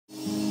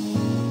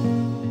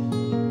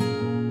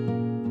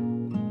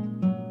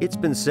It's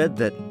been said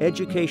that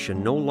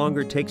education no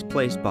longer takes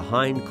place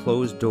behind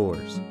closed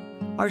doors.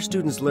 Our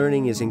students'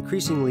 learning is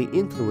increasingly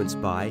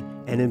influenced by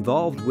and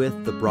involved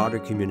with the broader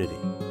community.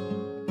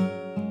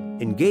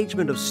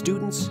 Engagement of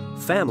students,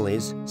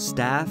 families,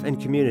 staff, and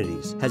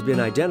communities has been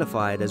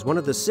identified as one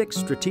of the 6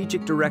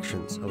 strategic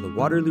directions of the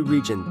Waterloo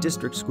Region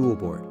District School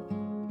Board.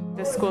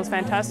 This school is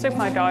fantastic.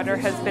 My daughter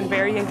has been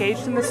very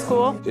engaged in the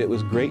school. It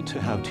was great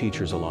to have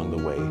teachers along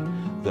the way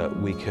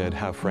that we could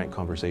have frank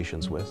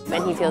conversations with.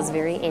 And he feels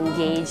very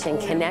engaged and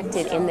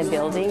connected in the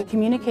building.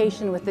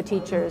 Communication with the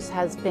teachers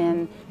has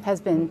been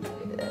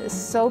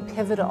so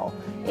pivotal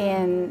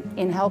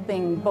in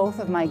helping both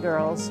of my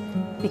girls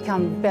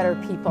become better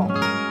people.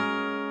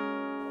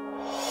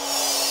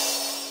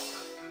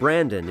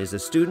 Brandon is a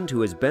student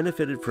who has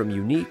benefited from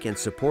unique and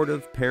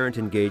supportive parent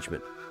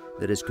engagement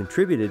that has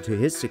contributed to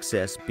his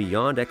success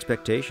beyond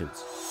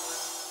expectations.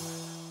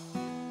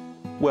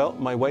 Well,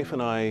 my wife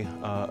and I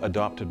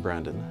adopted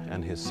Brandon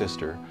and his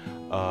sister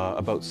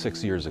about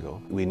 6 years ago.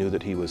 We knew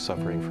that he was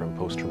suffering from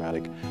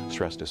post-traumatic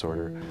stress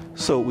disorder.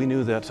 So we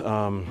knew that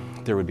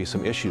there would be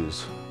some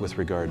issues with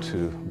regard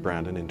to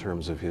Brandon in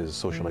terms of his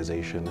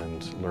socialization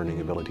and learning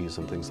abilities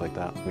and things like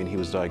that. I mean, he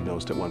was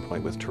diagnosed at one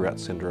point with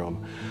Tourette's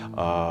syndrome,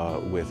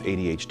 with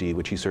ADHD,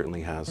 which he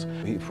certainly has.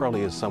 He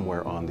probably is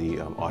somewhere on the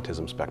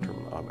autism spectrum,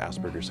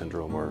 Asperger's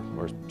syndrome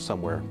or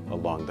somewhere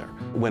along there.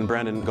 When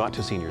Brandon got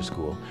to senior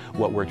school,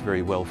 what worked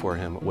very well for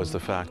him was the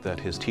fact that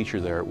his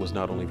teacher there was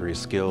not only very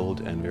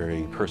skilled and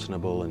very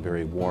personable and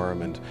very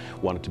warm and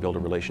wanted to build a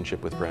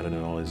relationship with Brandon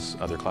and all his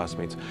other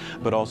classmates,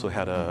 but also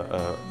had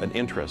an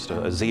interest,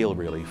 a zeal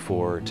really,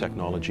 for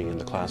technology in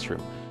the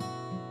classroom.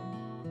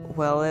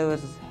 Well, it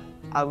was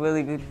a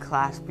really good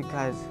class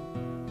because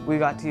we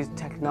got to use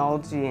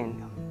technology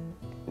and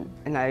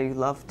I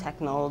love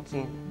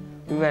technology.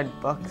 We read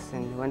books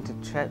and went to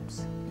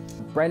trips.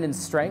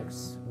 Brandon's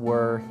strengths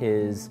were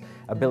his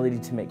ability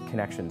to make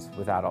connections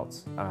with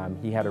adults.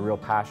 He had a real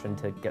passion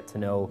to get to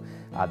know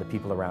the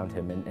people around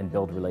him and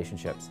build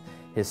relationships.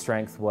 His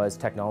strength was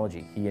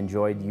technology. He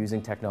enjoyed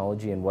using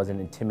technology and wasn't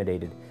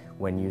intimidated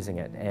when using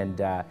it.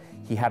 And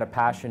he had a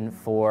passion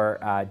for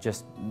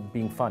just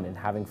being fun and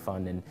having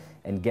fun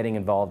and getting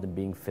involved and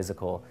being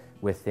physical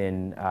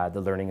within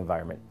the learning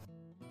environment.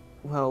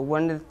 Well,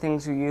 one of the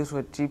things we used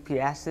with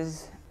GPS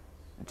is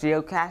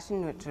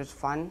geocaching, which was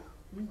fun.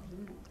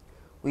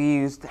 We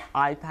used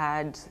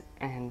iPads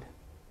and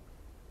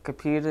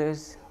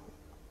computers.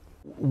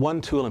 One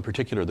tool in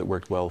particular that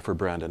worked well for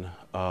Brandon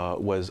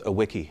was a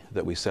wiki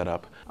that we set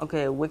up.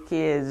 Okay, a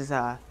wiki is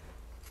a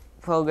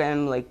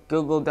program like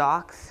Google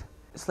Docs.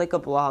 It's like a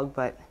blog,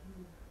 but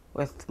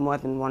with more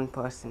than one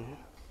person.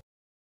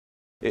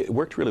 It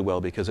worked really well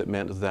because it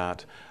meant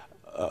that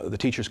the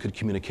teachers could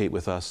communicate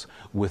with us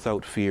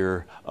without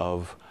fear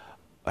of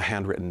a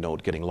handwritten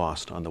note getting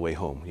lost on the way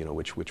home, you know,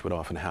 which would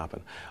often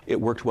happen. It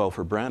worked well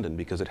for Brandon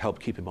because it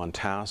helped keep him on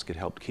task, it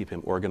helped keep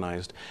him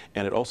organized,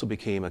 and it also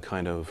became a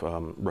kind of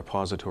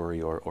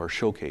repository or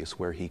showcase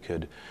where he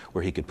could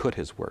put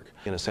his work.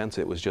 In a sense,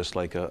 it was just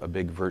like a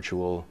big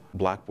virtual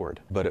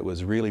blackboard, but it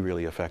was really,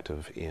 really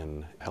effective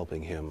in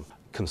helping him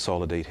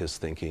consolidate his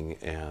thinking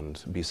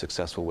and be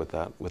successful with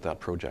that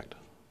project.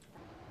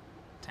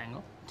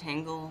 Tangle.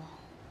 Tangle.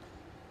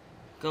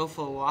 Go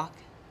for a walk.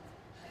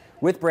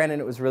 With Brandon,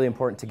 it was really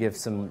important to give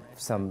some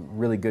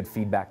really good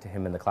feedback to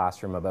him in the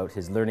classroom about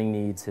his learning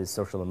needs, his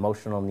social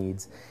emotional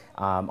needs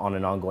on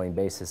an ongoing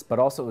basis. But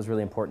also it was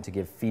really important to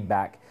give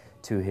feedback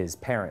to his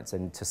parents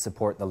and to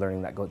support the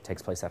learning that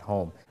takes place at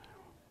home.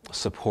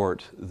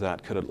 Support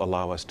that could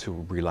allow us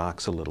to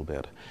relax a little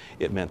bit.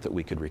 It meant that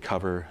we could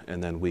recover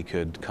and then we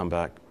could come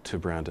back to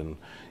Brandon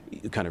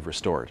kind of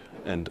restored.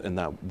 And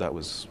that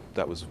was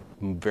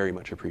very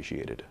much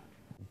appreciated.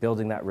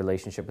 Building that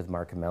relationship with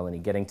Mark and Melanie,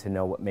 getting to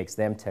know what makes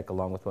them tick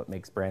along with what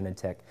makes Brandon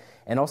tick,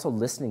 and also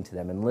listening to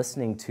them and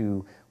listening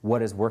to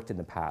what has worked in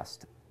the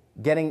past.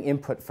 Getting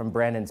input from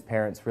Brandon's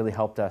parents really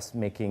helped us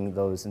making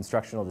those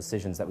instructional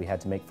decisions that we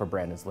had to make for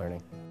Brandon's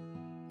learning.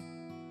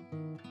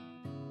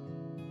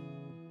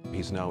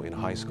 He's now in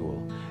high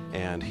school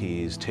and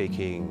he's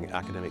taking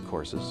academic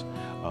courses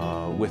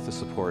with the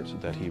support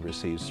that he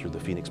receives through the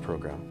Phoenix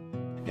program.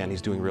 And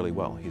he's doing really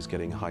well. He's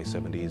getting high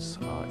 70s,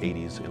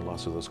 80s in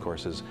lots of those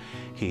courses.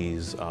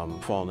 He's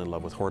fallen in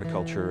love with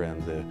horticulture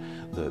and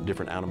the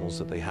different animals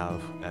that they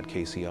have at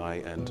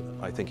KCI, and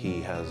I think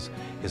he has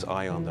his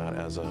eye on that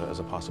as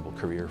a possible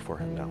career for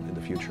him now in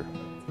the future.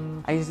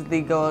 I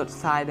usually go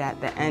outside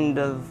at the end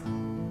of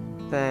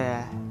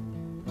the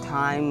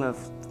time of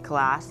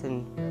class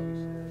and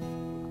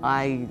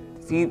I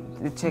feed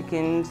the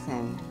chickens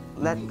and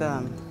let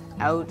them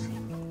out,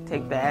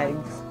 take the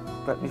eggs,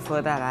 but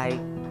before that I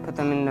put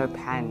them in their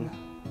pen.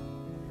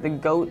 The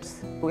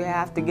goats, we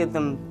have to give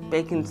them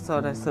baking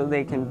soda so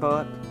they can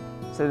burp,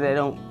 so they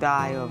don't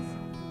die of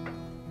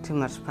too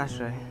much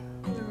pressure.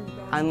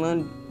 I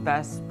learn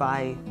best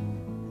by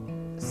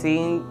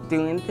seeing,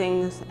 doing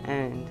things,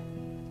 and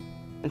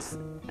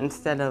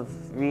instead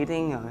of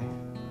reading,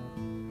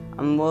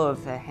 I'm more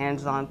of a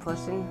hands-on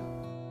person.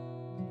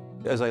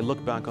 As I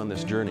look back on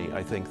this journey,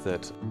 I think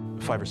that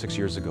 5 or 6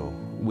 years ago,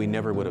 we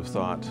never would have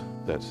thought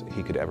that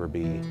he could ever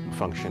be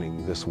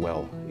functioning this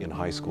well in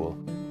high school.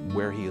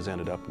 Where he has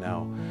ended up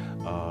now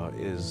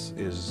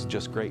is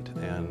just great,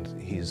 and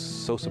he's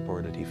so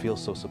supported, he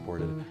feels so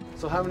supported.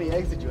 So how many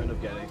eggs did you end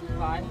up getting?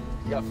 5.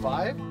 You got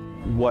 5?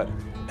 What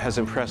has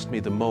impressed me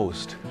the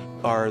most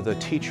are the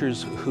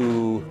teachers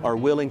who are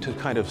willing to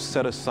kind of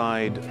set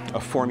aside a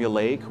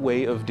formulaic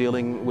way of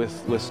dealing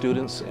with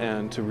students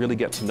and to really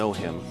get to know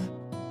him.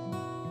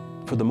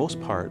 For the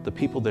most part, the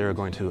people they're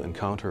going to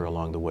encounter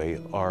along the way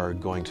are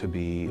going to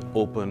be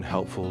open,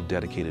 helpful,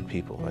 dedicated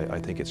people. I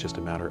think it's just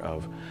a matter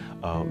of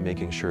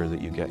making sure that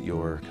you get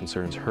your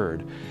concerns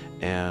heard,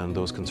 and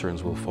those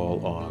concerns will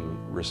fall on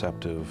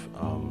receptive,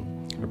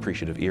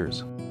 appreciative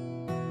ears.